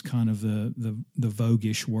kingdom is kind of the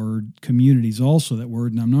voguish word, community is also that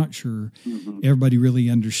word, and I'm not sure everybody really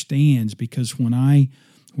understands, because when I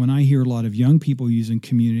hear a lot of young people using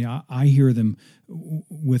community, I hear them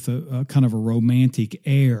with a kind of a romantic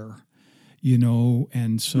air,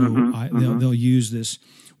 and so they'll use this.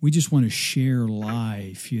 We just want to share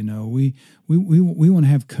life, we want to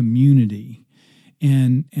have community.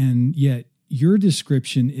 And yet your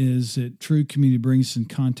description is that true community brings us in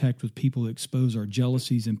contact with people who expose our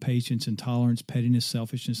jealousies, impatience, intolerance, pettiness,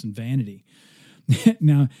 selfishness, and vanity.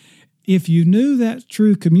 Now, if you knew that's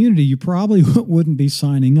true community, you probably wouldn't be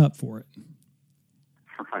signing up for it.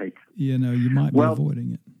 Right. You might be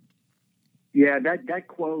avoiding it. Yeah, that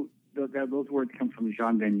quote, those words come from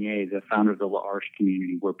Jean Vanier, the founder of the L'Arche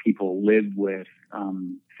community, where people live with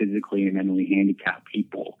physically and mentally handicapped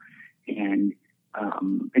people. And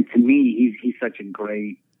to me, he's such a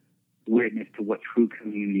great witness to what true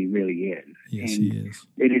community really is. Yes, and he is.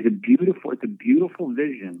 It's a beautiful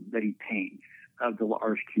vision that he paints of the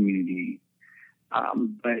L'Arche community.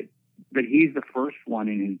 But he's the first one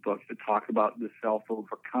in his books to talk about the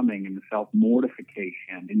self-overcoming and the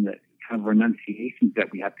self-mortification and the kind of renunciations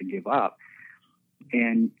that we have to give up.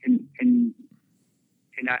 And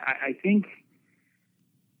I think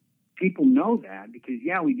people know that because,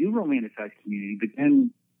 we do romanticize community, but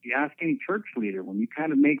then you ask any church leader, when you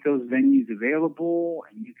kind of make those venues available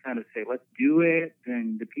and you kind of say, let's do it,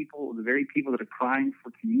 then the very people that are crying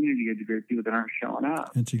for community are the very people that aren't showing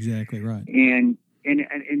up. That's exactly right. And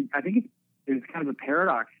I think there's kind of a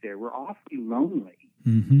paradox there. We're awfully lonely.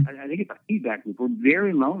 Mm-hmm. I think it's a feedback loop. We're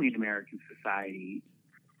very lonely in American society.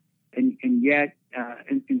 And yet,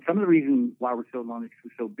 and some of the reason why we're so lonely is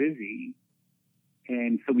because we're so busy.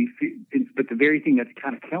 And so but the very thing that's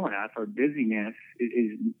kind of killing us, our busyness,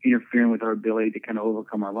 is interfering with our ability to kind of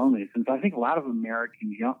overcome our loneliness. And so I think a lot of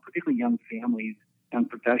Americans, particularly young families, young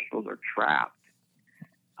professionals, are trapped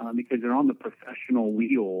because they're on the professional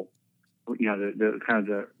wheel. The kind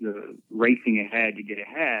of the racing ahead to get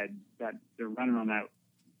ahead. That they're running on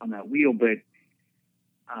that wheel, but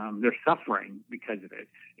they're suffering because of it.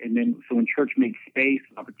 And then, so when church makes space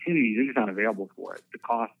and opportunities, they're just not available for it. The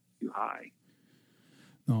cost is too high.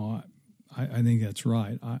 No, I think that's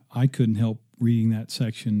right. I couldn't help reading that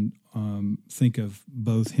section, think of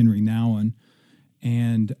both Henry Nouwen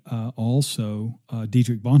and also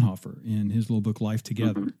Dietrich Bonhoeffer in his little book, Life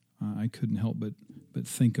Together. Mm-hmm. I couldn't help but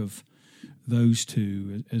think of those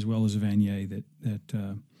two, as well as Vanier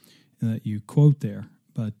that you quote there.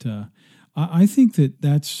 But I think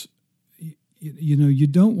that's, you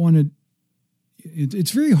don't want to,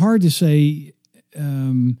 it's very hard to say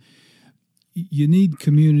you need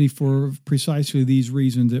community for precisely these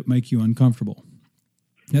reasons that make you uncomfortable.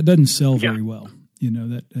 That doesn't sell very well.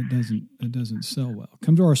 That doesn't sell well.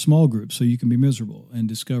 Come to our small group so you can be miserable and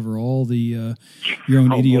discover all the your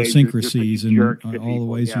own idiosyncrasies and all the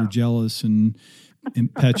ways you're jealous and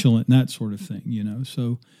petulant and that sort of thing.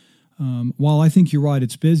 So while I think you're right,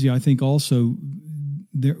 it's busy, I think also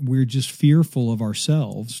we're just fearful of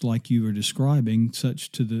ourselves, like you were describing,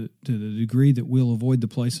 such to the degree that we'll avoid the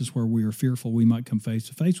places where we are fearful we might come face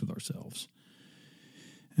to face with ourselves.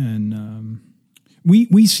 And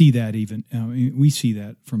we see that even. We see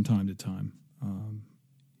that from time to time,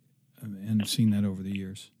 and I've seen that over the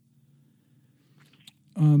years.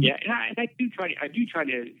 And I do try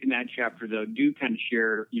to in that chapter though kind of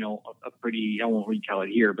share a pretty, I won't retell it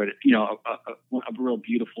here, but a real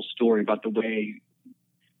beautiful story about the way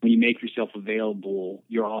when you make yourself available,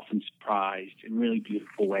 you're often surprised in really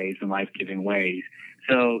beautiful ways and life-giving ways.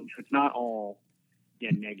 So it's not all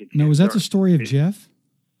negative. No, was that the story of Jeff?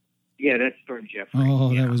 Yeah, that's the story of Jeff.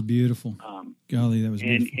 That was beautiful. Golly, that was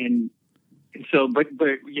beautiful. And so, but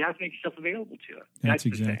you have to make yourself available to it. That's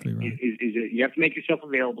exactly right. You have to make yourself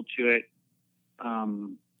available to it,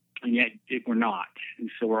 and yet we're not. And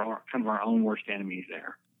so we're kind of our own worst enemies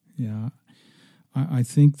there. Yeah, I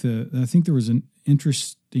think there was an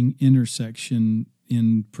interesting intersection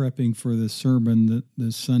in prepping for the sermon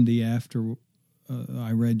the Sunday after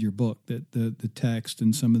I read your book, that the text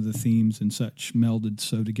and some of the themes and such melded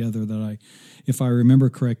so together that if I remember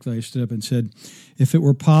correctly, I stood up and said, if it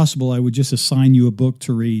were possible, I would just assign you a book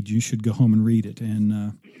to read. You should go home and read it.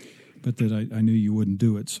 And but that I knew you wouldn't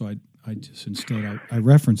do it, so I just instead I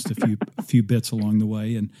referenced a few bits along the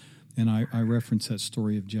way, and I referenced that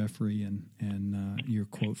story of Jeffrey and your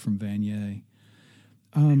quote from Vanier.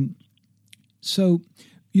 So,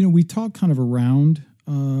 we talk kind of around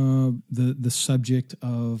the subject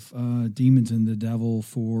of demons and the devil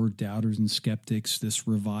for doubters and skeptics, this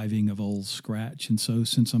reviving of old scratch. And so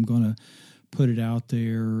since I'm going to put it out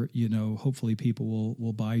there, hopefully people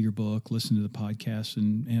will buy your book, listen to the podcast,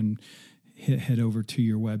 and head over to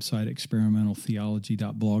your website,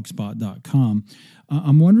 experimentaltheology.blogspot.com.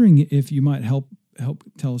 I'm wondering if you might help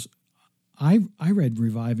tell us. I read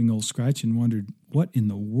Reviving Old Scratch and wondered, what in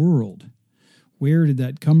the world? Where did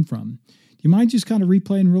that come from? Do you mind just kind of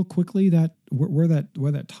replaying real quickly where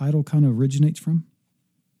that title kind of originates from?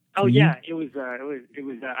 Oh yeah, it was.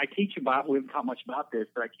 I teach about. We haven't taught much about this,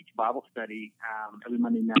 but I teach Bible study every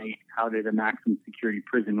Monday night out at a maximum security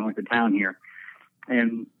prison north of town here.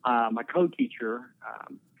 And my co-teacher,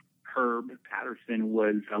 Herb Patterson,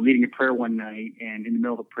 was leading a prayer one night, and in the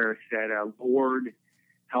middle of the prayer said, "Lord,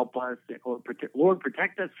 help us. Lord,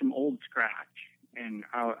 protect us from old scratch." And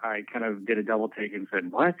I kind of did a double take and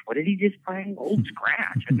said, "What? What did he just pray? Old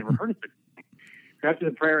scratch? I've never heard of it." So after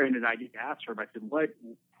the prayer ended, I just asked Herb. I said,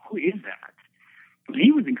 who is that? And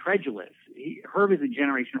he was incredulous. Herb is a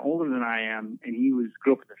generation older than I am, and he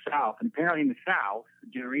grew up in the South. And apparently in the South, a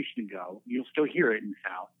generation ago, you'll still hear it in the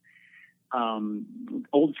South,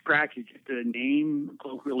 old scratch is just a name,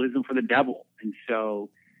 colloquialism for the devil. And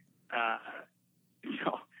so,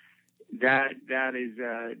 that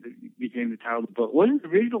became the title of the book. It wasn't the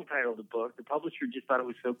original title of the book. The publisher just thought it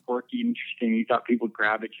was so quirky and interesting. He thought people would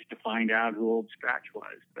grab it just to find out who Old Scratch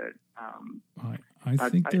was. But I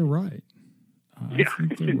think they're right. It's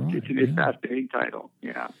a fascinating title.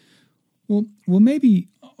 Yeah. Well, maybe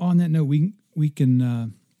on that note, we can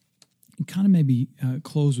kind of maybe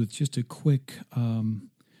close with just a quick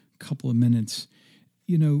couple of minutes.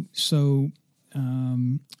 So.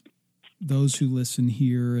 Those who listen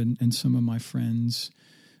here and some of my friends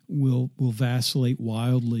will vacillate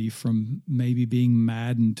wildly from maybe being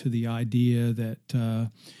maddened to the idea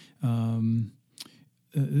that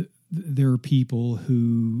there are people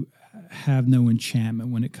who have no enchantment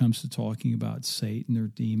when it comes to talking about Satan or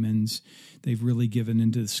demons. They've really given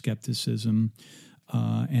into the skepticism,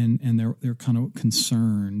 and they're kind of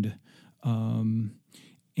concerned. And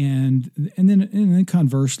then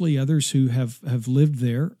conversely, others who have lived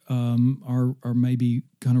there are maybe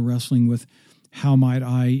kind of wrestling with how might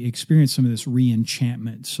I experience some of this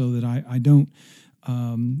re-enchantment so that I don't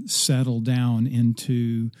settle down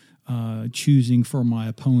into choosing for my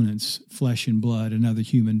opponent's flesh and blood, another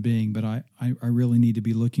human being, but I really need to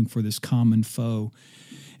be looking for this common foe.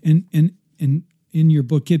 And in your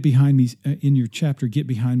book, Get Behind Me, in your chapter, Get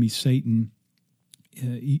Behind Me, Satan,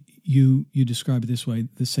 you describe it this way: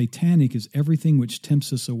 the satanic is everything which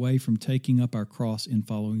tempts us away from taking up our cross in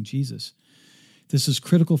following Jesus. This is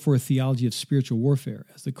critical for a theology of spiritual warfare,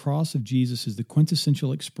 as the cross of Jesus is the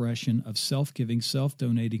quintessential expression of self-giving,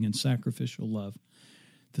 self-donating, and sacrificial love.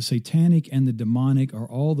 The satanic and the demonic are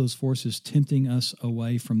all those forces tempting us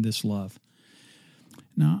away from this love.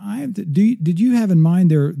 Now, did you have in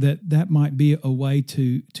mind there that might be a way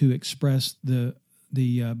to express the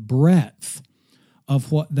breadth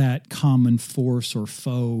of what that common force or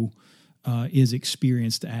foe is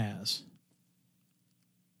experienced as?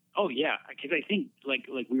 Oh yeah, because I think like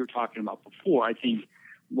we were talking about before, I think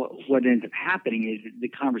what ends up happening is the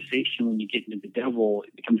conversation when you get into the devil,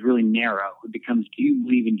 it becomes really narrow. It becomes, do you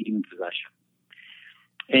believe in demon possession?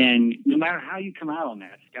 And no matter how you come out on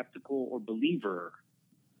that, skeptical or believer,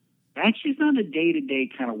 that's just not a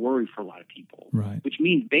day-to-day kind of worry for a lot of people. Right. Which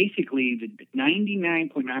means basically the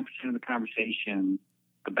 99.9% of the conversation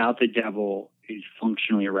about the devil is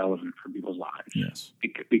functionally irrelevant for people's lives. Yes.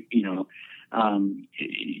 Because,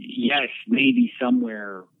 yes, maybe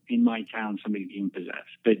somewhere in my town somebody's being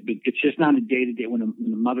possessed, but it's just not a day-to-day. When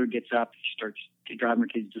the mother gets up, she starts driving her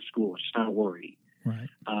kids to school, it's not a worry. Right.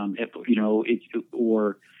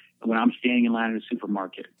 Or when I'm standing in line at a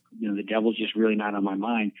supermarket, the devil's just really not on my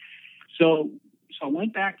mind. So I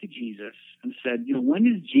went back to Jesus and said, when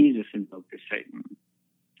does Jesus invoke the Satan?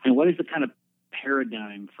 And what is the kind of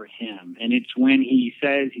paradigm for him? And it's when he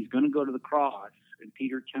says he's going to go to the cross and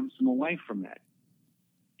Peter tempts him away from it.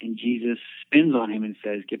 And Jesus spins on him and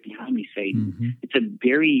says, get behind me, Satan. Mm-hmm. It's a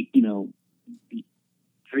very,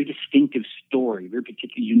 very distinctive story, very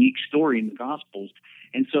particular, unique story in the Gospels.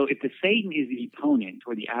 And so if the Satan is the opponent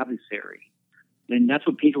or the adversary, then that's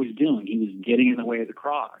what Peter was doing. He was getting in the way of the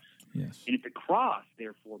cross. Yes. And if the cross,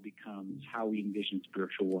 therefore, becomes how we envision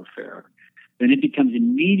spiritual warfare, then it becomes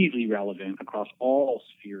immediately relevant across all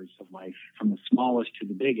spheres of life, from the smallest to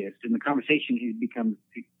the biggest. And the conversation becomes,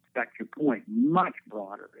 back to your point, much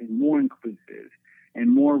broader and more inclusive and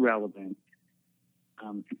more relevant,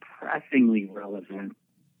 depressingly relevant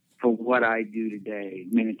for what I do today,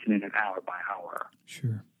 minute to minute, hour by hour.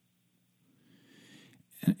 Sure.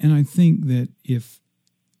 And I think that if,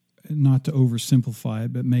 not to oversimplify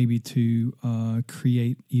it, but maybe to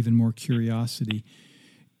create even more curiosity,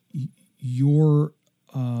 your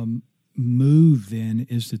move then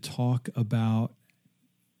is to talk about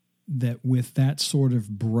that with that sort of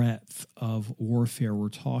breadth of warfare we're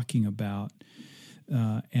talking about,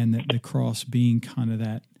 and that the cross being kind of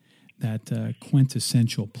that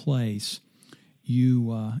quintessential place,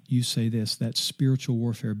 you say this, that spiritual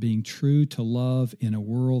warfare being true to love in a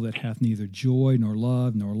world that hath neither joy nor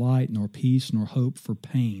love nor light nor peace nor hope for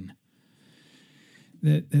pain.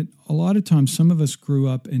 That a lot of times some of us grew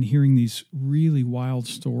up in hearing these really wild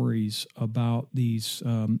stories about these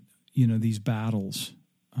these battles,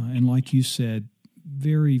 and like you said,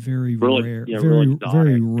 very, very rare, very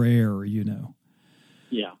rare.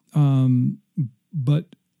 Yeah. But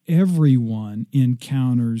everyone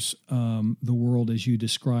encounters the world as you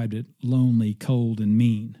described it, lonely, cold, and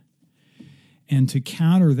mean. And to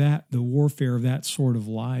counter that, the warfare of that sort of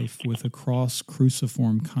life with a cross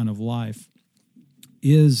cruciform kind of life,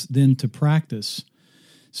 is then to practice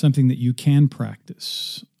something that you can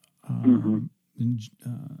practice,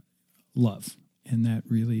 love. And that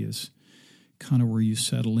really is kind of where you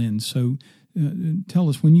settle in. So tell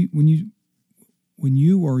us, when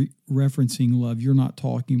you are referencing love, you're not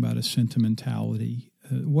talking about a sentimentality.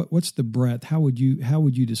 What's the breadth? How would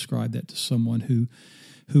you describe that to someone who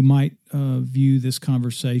might view this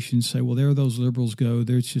conversation and say, well, there those liberals go.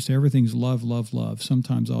 There's just everything's love, love, love.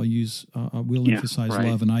 Sometimes we'll emphasize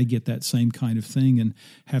love, and I get that same kind of thing and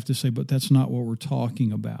have to say, but that's not what we're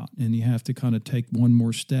talking about. And you have to kind of take one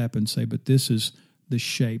more step and say, but this is the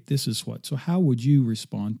shape. This is what. So how would you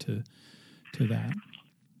respond to that?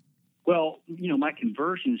 Well, my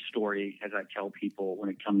conversion story, as I tell people when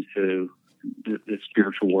it comes to the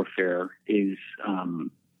spiritual warfare, is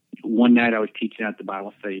one night I was teaching at the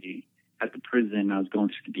Bible study at the prison. I was going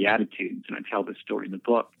through the Beatitudes, and I tell this story in the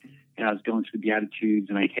book. And I was going through the Beatitudes,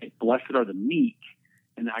 and I hit, "Blessed are the meek,"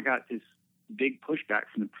 and I got this big pushback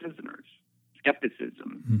from the prisoners,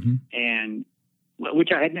 skepticism, and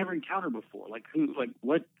which I had never encountered before. Like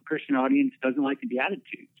what Christian audience doesn't like the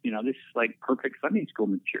Beatitudes? This is like perfect Sunday school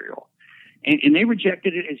material. And they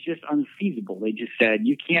rejected it as just unfeasible. They just said,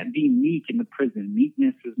 you can't be meek in the prison.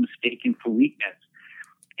 Meekness is mistaken for weakness.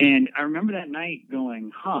 And I remember that night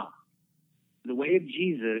going, the way of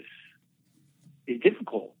Jesus is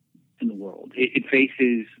difficult in the world. It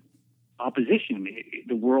faces opposition.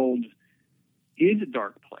 The world is a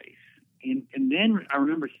dark place. And then I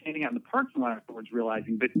remember standing out in the parking lot afterwards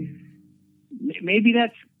realizing, but maybe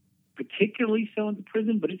that's particularly so in the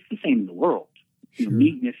prison, but it's the same in the world. Sure.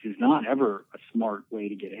 Meekness is not ever a smart way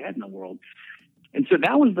to get ahead in the world. And so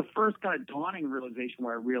that was the first kind of dawning realization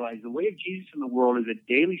where I realized the way of Jesus in the world is a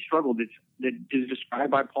daily struggle that is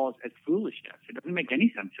described by Paul as foolishness. It doesn't make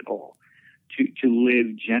any sense at all to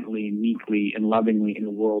live gently and meekly and lovingly in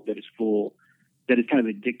a world that is kind of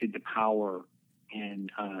addicted to power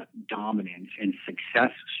and dominance and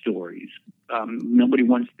success stories. Nobody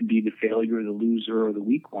wants to be the failure or the loser or the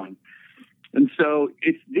weak one. And so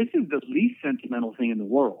this is the least sentimental thing in the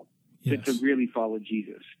world, yes, to really follow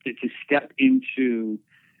Jesus, to step into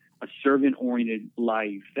a servant-oriented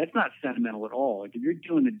life. That's not sentimental at all. Like if you're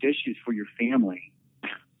doing the dishes for your family,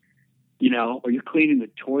 or you're cleaning the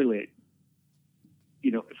toilet,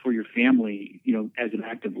 for your family, as an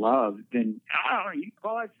act of love, then I don't know, you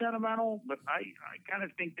call that sentimental, but I kind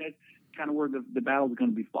of think that's kind of where the battle is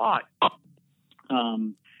going to be fought.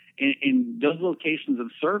 In those locations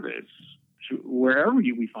of service, wherever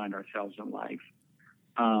we find ourselves in life,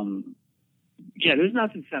 there's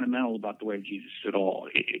nothing sentimental about the way of Jesus at all,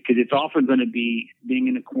 because it's often going to be being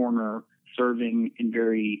in a corner, serving in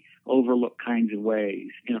very overlooked kinds of ways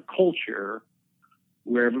in a culture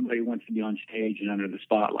where everybody wants to be on stage and under the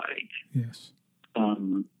spotlight. Yes.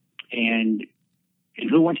 And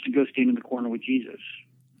who wants to go stand in the corner with Jesus?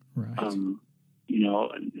 Right.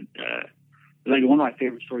 Like one of my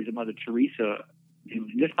favorite stories of Mother Teresa, and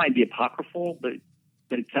this might be apocryphal, but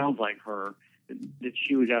it sounds like her, that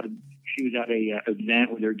she was at a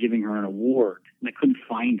event where they were giving her an award, and they couldn't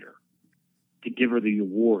find her to give her the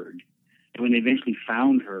award. And when they eventually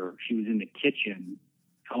found her, she was in the kitchen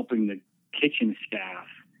helping the kitchen staff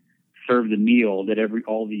serve the meal that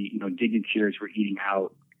all the dignitaries were eating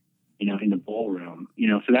out, in the ballroom.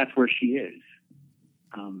 So that's where she is,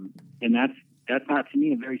 and that's not to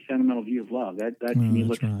me a very sentimental view of love. That to me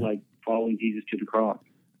looks right, like following Jesus to the cross.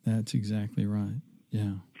 That's exactly right.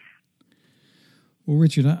 Yeah. Well,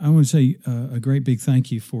 Richard, I want to say a great big thank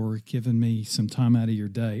you for giving me some time out of your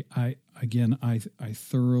day. I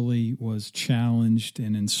thoroughly was challenged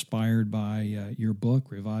and inspired by your book,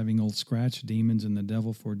 Reviving Old Scratch, Demons and the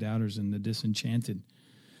Devil for Doubters and the Disenchanted.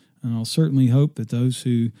 And I'll certainly hope that those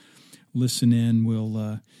who listen in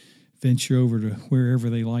will venture over to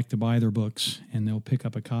wherever they like to buy their books, and they'll pick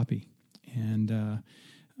up a copy and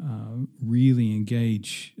really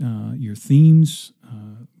engage your themes.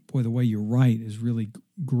 Boy, the way you write is really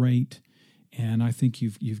great, and I think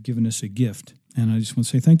you've given us a gift. And I just want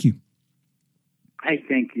to say thank you. Hey,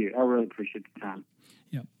 thank you. I really appreciate the time.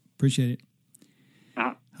 Yeah, appreciate it.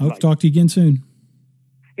 I hope to talk to you again soon.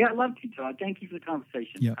 Yeah, I'd love to, Todd. Thank you for the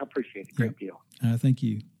conversation. Yep. I appreciate it. Great deal. Thank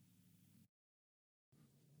you.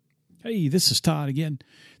 Hey, this is Todd again.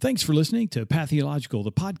 Thanks for listening to Pathological,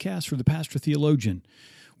 the podcast for the pastor theologian.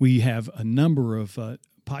 We have a number of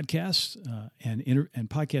podcasts and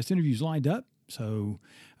podcast interviews lined up. So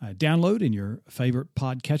download in your favorite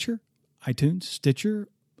podcatcher, iTunes, Stitcher,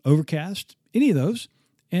 Overcast, any of those,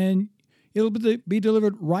 and it'll be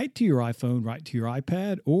delivered right to your iPhone, right to your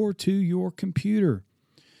iPad, or to your computer.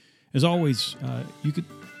 As always, you could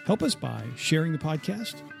help us by sharing the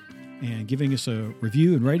podcast and giving us a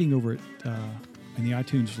review and rating over it in the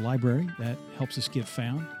iTunes library. That helps us get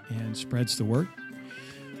found and spreads the word.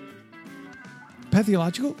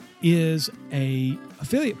 Pathological is an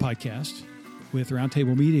affiliate podcast with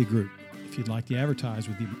Roundtable Media Group. If you'd like to advertise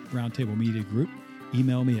with the Roundtable Media Group,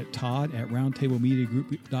 email me at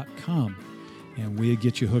todd@roundtablemediagroup.com, and we'll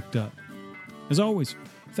get you hooked up. As always,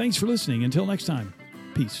 thanks for listening. Until next time,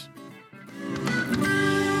 peace.